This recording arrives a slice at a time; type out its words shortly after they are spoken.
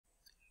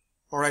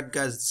Alright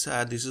guys,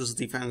 this is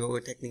the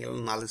technical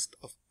analyst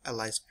of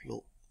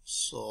Alicblue.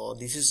 So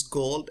this is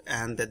gold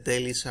and the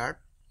daily chart.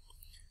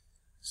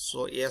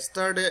 So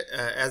yesterday,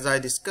 as I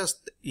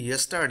discussed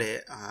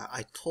yesterday,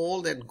 I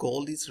told that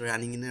gold is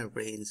running in a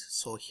range.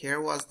 So here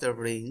was the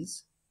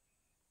range,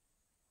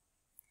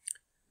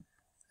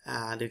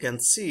 and you can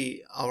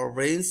see our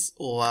range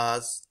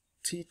was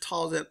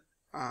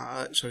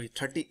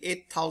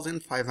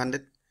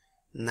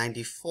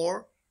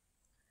 38,594.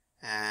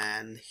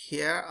 And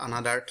here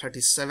another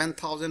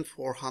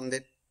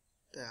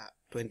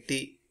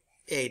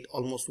 37,428,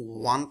 almost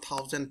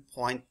 1,000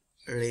 point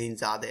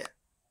range are there.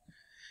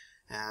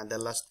 And the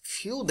last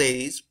few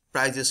days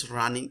prices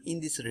running in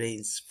this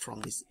range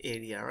from this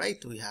area, right?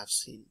 We have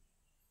seen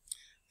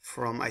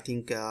from I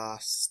think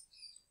 1st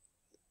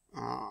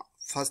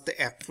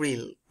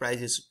April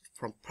prices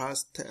from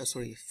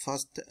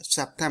 1st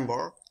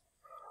September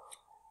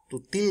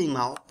to till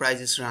now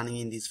prices running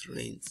in this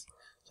range.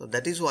 So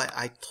that is why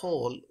I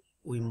told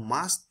we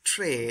must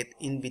trade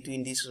in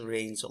between this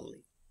range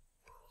only.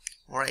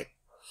 Alright,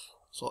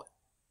 so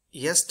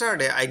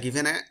yesterday I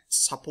given a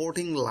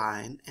supporting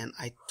line, and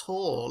I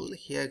told,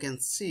 here you can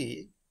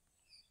see,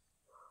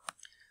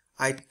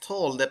 I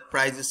told that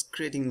price is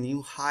creating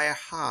new higher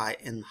high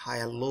and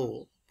higher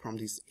low from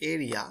this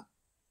area,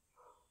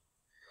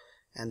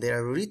 and they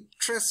are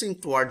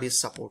retracing toward this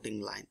supporting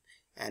line.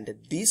 And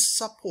this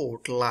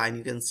support line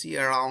you can see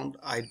around,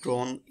 I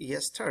drawn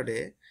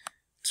yesterday,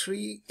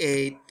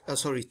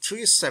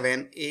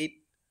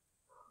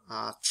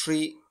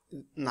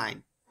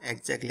 37839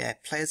 exactly I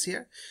place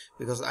here,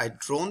 because I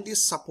drawn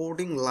this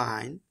supporting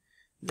line.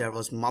 There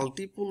was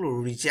multiple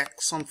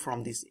rejection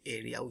from this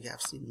area. We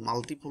have seen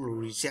multiple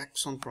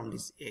rejection from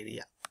this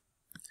area,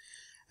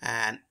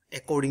 and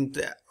according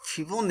to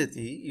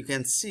Fibonacci, you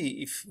can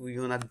see if we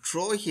wanna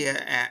draw here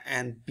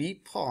and B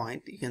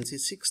point, you can see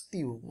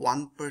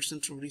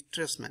 61%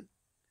 retracement.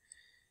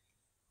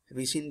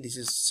 We seen this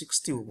is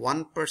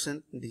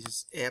 61%, this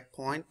is A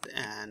point,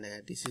 and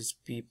this is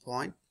B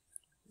point.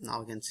 Now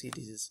you can see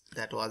this is,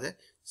 that was a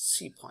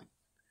C point.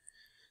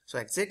 So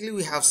exactly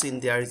we have seen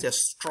there is a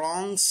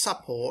strong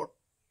support.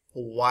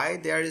 Why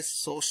there is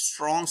so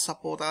strong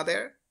support are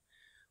there?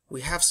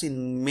 We have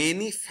seen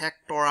many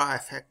factors are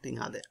affecting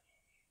are there.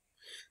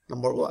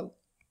 Number one,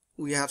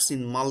 we have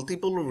seen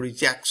multiple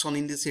rejection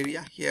in this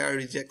area. Here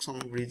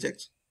rejection,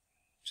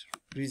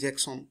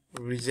 rejection,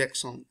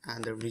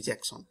 and the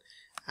rejection.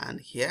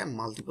 And here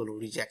multiple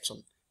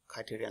rejection,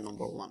 criteria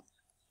number one.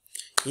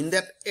 In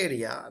that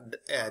area,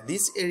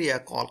 this area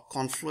called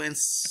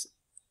confluence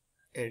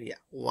area.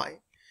 Why?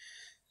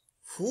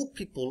 Who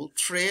people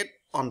trade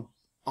on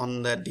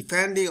the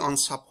depending on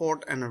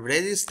support and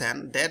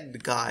resistance,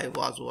 that guy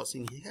was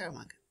watching here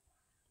market,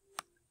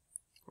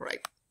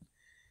 right?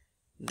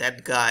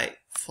 That guy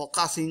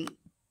focusing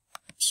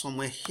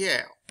somewhere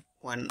here.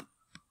 When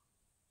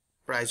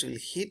price will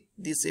hit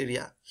this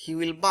area, he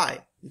will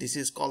buy. This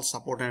is called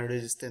support and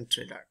resistance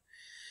trader.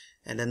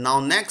 And then now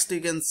next you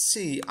can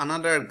see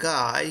another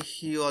guy,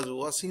 he was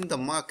watching the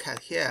market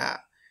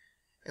here.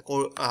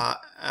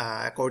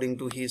 According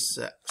to his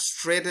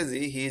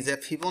strategy, he is a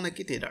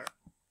Fibonacci trader.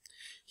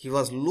 He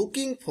was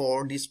looking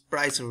for this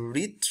price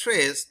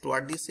retrace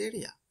toward this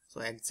area.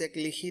 So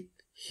exactly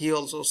he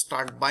also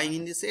start buying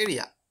in this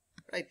area,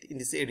 right? In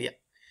this area,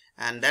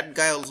 and that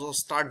guy also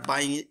start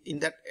buying in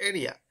that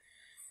area.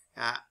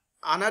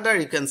 Another,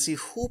 you can see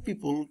who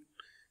people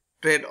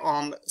trade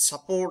on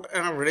support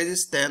and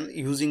resistance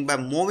using by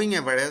moving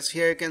average.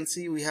 Here you can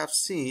see we have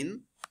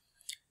seen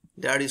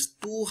there is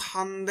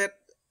 200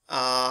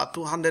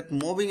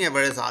 moving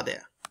average are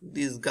there.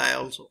 This guy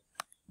also,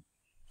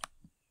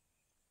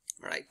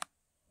 right?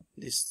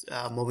 This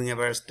moving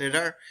average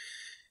trader,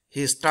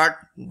 he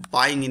start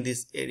buying in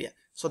this area.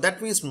 So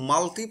that means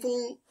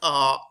multiple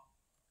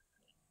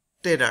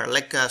trader,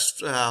 like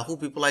who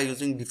people are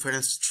using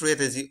different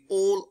strategy,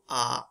 all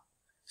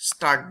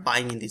start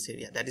buying in this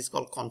area. That is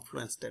called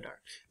confluence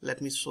trader.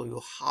 Let me show you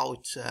how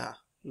it's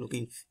look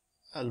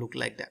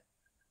like that.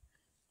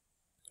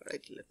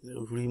 Right, let me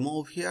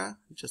remove here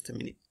just a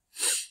minute.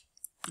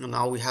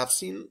 Now we have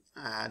seen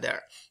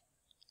there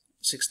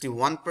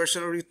 61%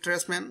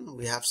 retracement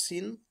we have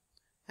seen,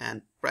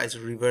 and price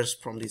reverse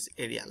from this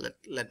area.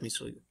 Let me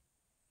show you.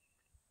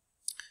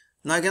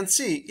 Now you can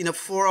see in a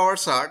 4-hour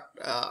chart,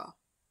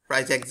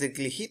 price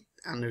exactly hit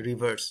and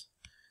reverse.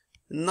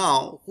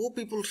 Now who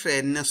people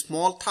trade in a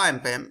small time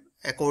frame,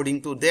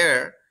 according to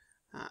their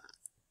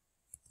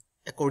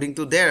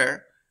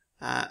there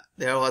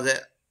was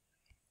a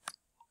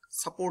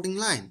supporting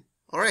line.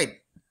 All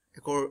right,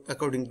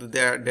 according to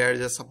there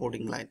is a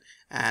supporting line.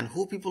 And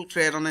who people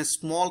trade on a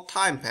small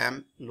time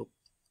frame, look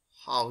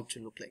how it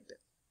should look like that.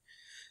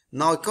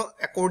 Now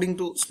according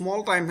to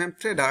small time frame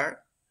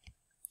trader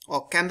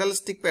or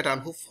candlestick pattern,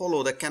 who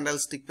follow the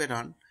candlestick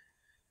pattern,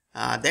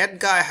 that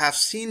guy have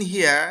seen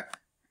here.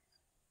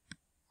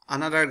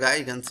 Another guy,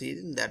 you can see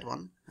that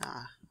one,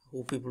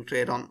 who people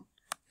trade on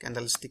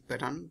candlestick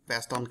pattern,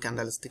 based on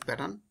candlestick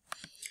pattern.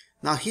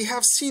 Now he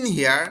have seen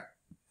here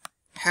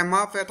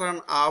hammer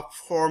pattern are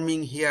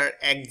forming here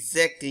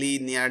exactly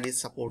near the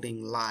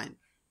supporting line,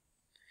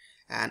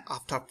 and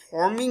after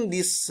forming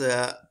this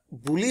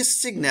bullish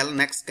signal,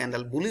 next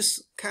candle bullish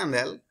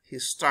candle, he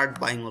start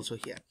buying also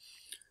here.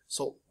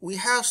 So we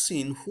have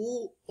seen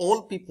who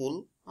all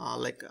people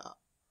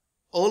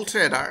all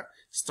trader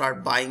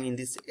start buying in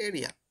this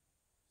area.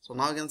 So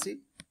now you can see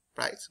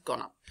price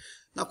gone up.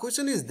 Now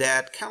question is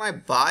that can I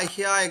buy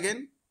here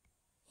again?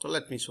 So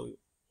let me show you.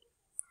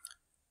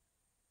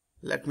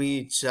 Let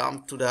me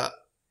jump to the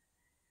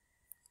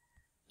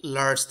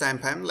large time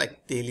frame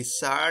like daily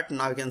chart.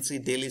 Now you can see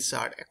daily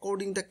chart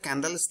according to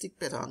candlestick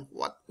pattern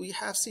what we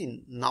have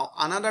seen. Now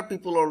another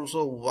people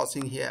also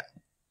watching here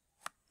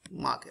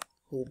market,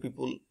 who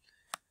people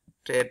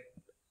trade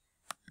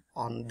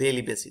on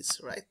daily basis,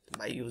 right,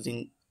 by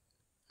using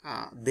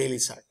daily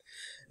chart.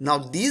 Now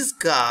this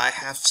guy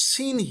have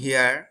seen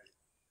here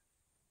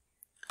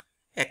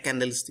a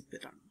candlestick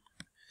pattern.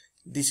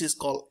 This is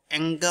called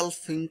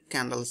engulfing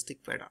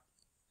candlestick pattern,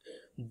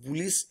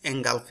 bullish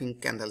engulfing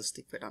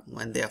candlestick pattern.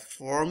 When they are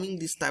forming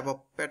this type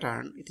of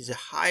pattern, it is a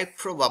high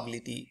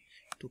probability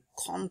to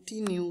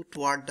continue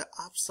toward the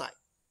upside.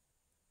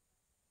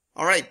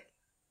 Alright,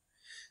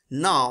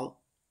 now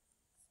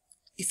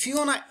if you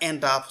wanna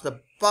enter for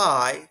the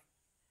buy,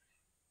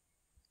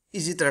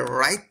 is it the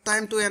right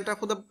time to enter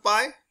for the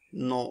buy?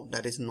 No,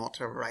 that is not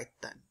a right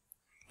time,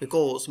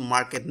 because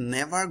market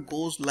never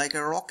goes like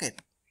a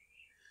rocket.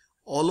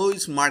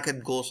 Always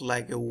market goes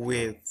like a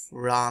wave,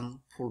 run,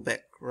 pull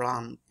back,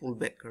 run, pull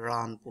back,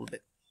 run, pull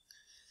back.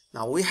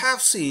 Now we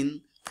have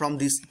seen from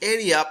this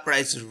area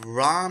price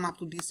run up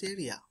to this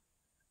area,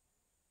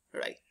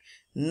 right?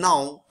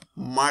 Now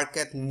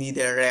market need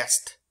a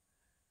rest,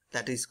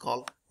 that is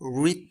called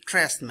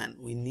retracement.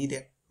 We need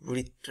a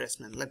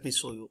retracement. Let me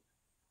show you.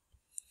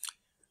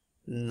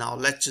 Now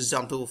let's just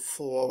jump to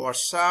 4 hour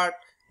chart.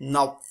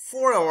 Now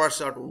 4 hour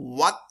chart,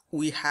 what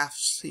we have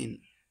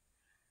seen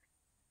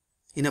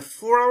in a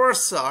 4 hour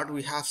chart,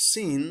 we have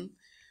seen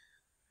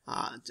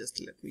just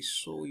let me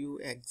show you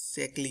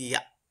exactly.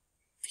 Yeah,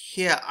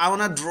 here I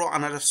want to draw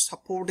another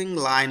supporting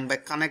line by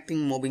connecting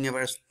moving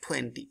average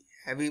 20.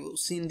 Have you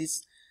seen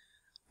this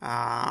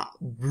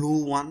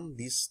blue one,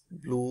 this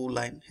blue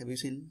line? Have you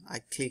seen? I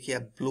click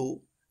here,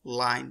 blue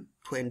line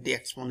 20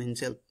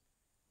 exponential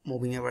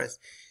moving average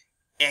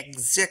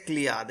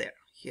exactly are there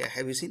here.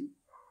 Have you seen?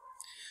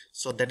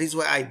 So that is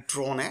why I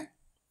drawn a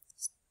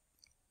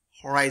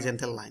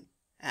horizontal line,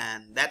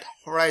 and that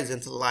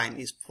horizontal line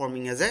is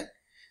forming as a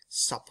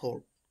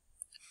support.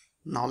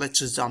 Now let's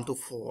just jump to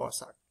 4 hour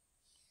chart.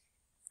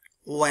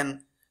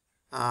 When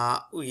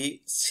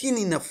we seen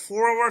in a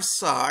 4 hour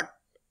chart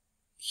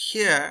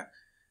here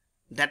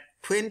that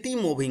 20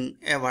 moving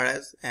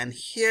average, and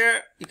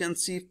here you can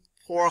see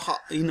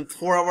in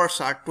 4 hour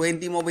chart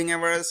 20 moving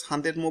average,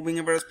 100 moving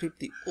average,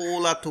 50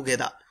 all are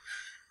together.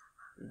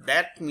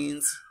 That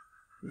means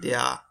they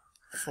are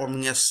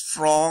forming a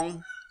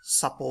strong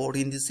support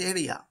in this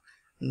area.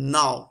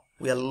 Now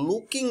we are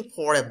looking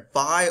for a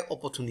buy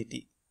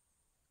opportunity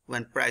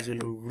when price will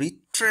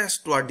retrace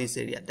toward this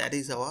area. That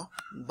is our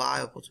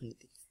buy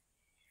opportunity.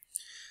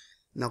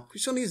 Now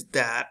question is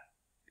that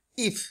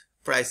if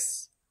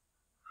price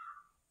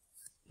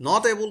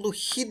not able to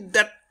hit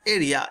that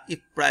area, if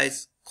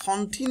price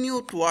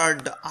continue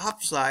toward the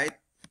upside,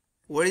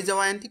 where is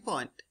our entry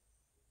point?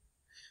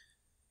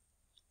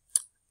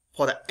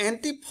 For the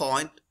entry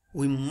point,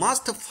 we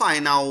must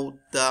find out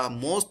the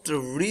most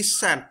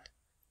recent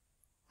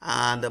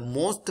and the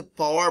most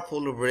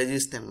powerful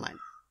resistance line.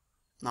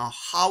 Now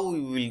how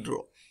we will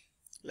draw?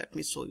 Let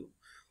me show you.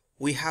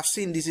 We have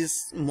seen this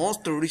is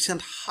most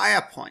recent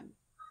higher point.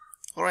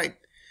 Alright,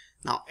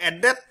 now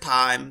at that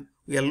time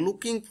we are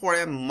looking for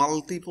a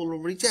multiple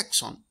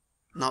rejection.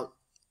 Now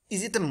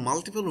is it a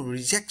multiple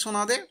rejection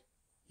are there?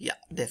 Yeah,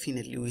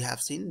 definitely we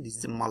have seen this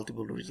is a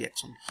multiple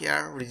rejection.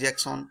 Here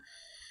rejection,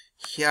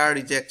 here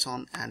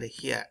rejection, and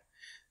here.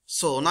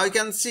 So now you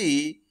can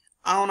see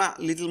I wanna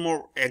little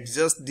more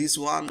adjust this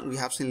one. We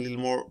have seen a little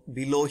more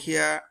below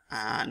here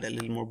and a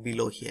little more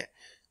below here.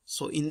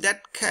 So in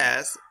that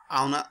case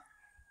I wanna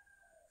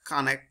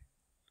connect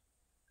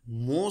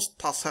most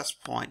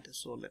toughest point.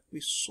 So let me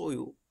show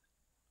you.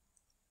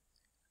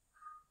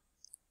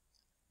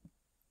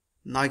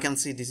 Now you can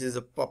see this is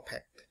a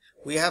perfect.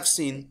 We have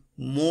seen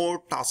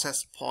more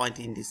toughest point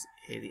in this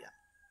area.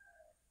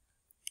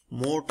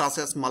 More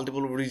toughest,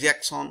 multiple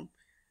rejection,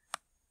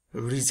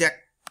 rejection,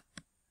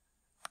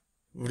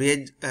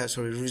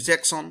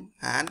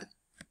 and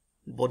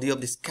body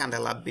of this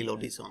candle are below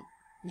this one.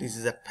 This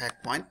is a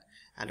pack point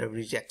and a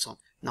rejection.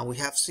 Now we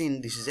have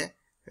seen this is a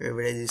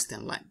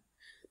resistance line.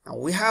 Now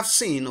we have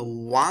seen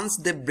once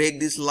they break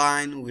this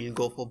line, we'll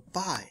go for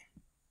buy,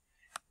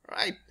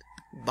 right?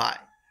 Buy.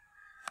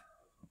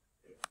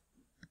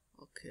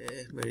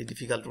 Okay, very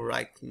difficult to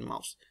write in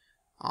mouse.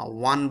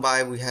 One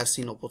buy we have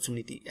seen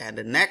opportunity, and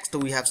the next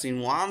we have seen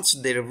once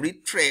they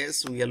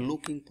retrace, we are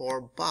looking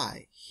for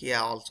buy. Here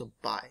also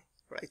buy,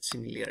 right?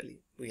 Similarly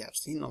we have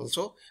seen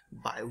also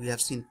buy. We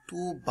have seen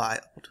two buy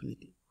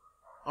opportunity.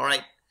 All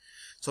right,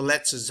 so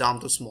let's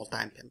jump to small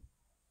time frame.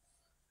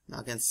 Now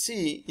you can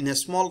see in a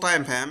small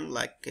time frame,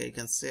 like you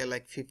can say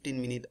like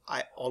 15 minutes,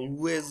 I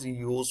always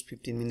use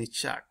 15-minute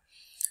chart.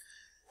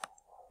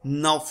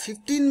 Now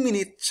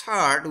 15-minute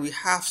chart, we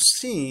have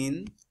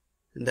seen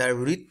the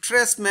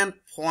retracement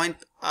point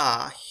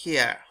are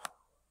here.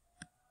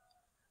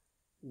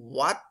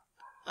 What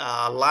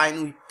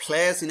line we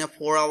place in a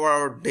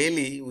 4-hour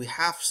daily, we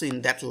have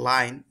seen that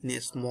line in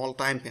a small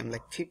time frame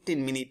like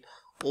 15 minutes.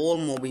 All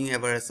moving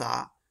averages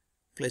are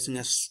placing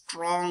a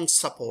strong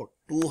support,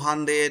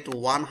 200,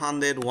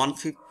 100,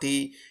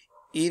 150,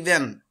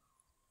 even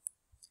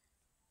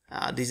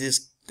this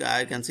is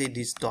I can see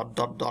this dot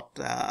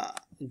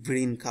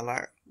green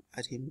color,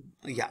 I think,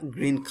 yeah,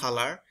 green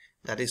color,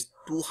 that is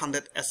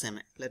 200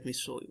 SMA. Let me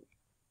show you.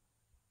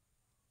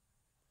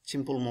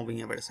 Simple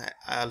moving average,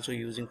 I also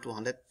using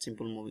 200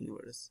 simple moving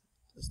average.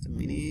 Just a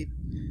minute,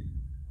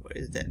 where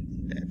is that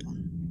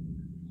one?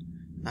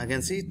 Now I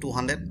can see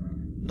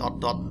 200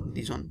 dot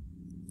this one,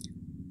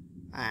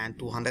 and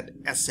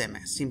 200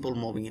 SMA simple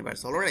moving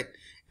average. All right,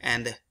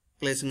 and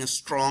placing a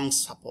strong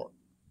support,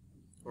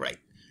 right?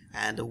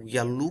 And we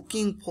are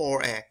looking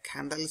for a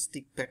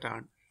candlestick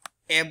pattern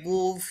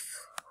above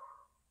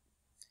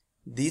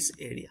this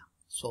area,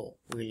 so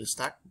we will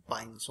start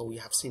buying. So we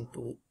have seen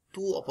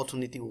two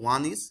opportunity.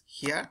 One is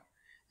here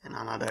and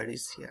another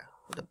is here,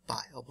 the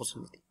buy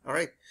opportunity. All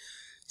right,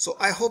 so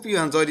I hope you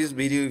enjoyed this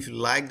video. If you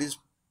like this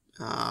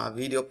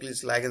video,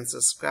 please like and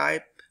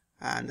subscribe,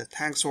 and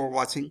thanks for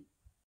watching.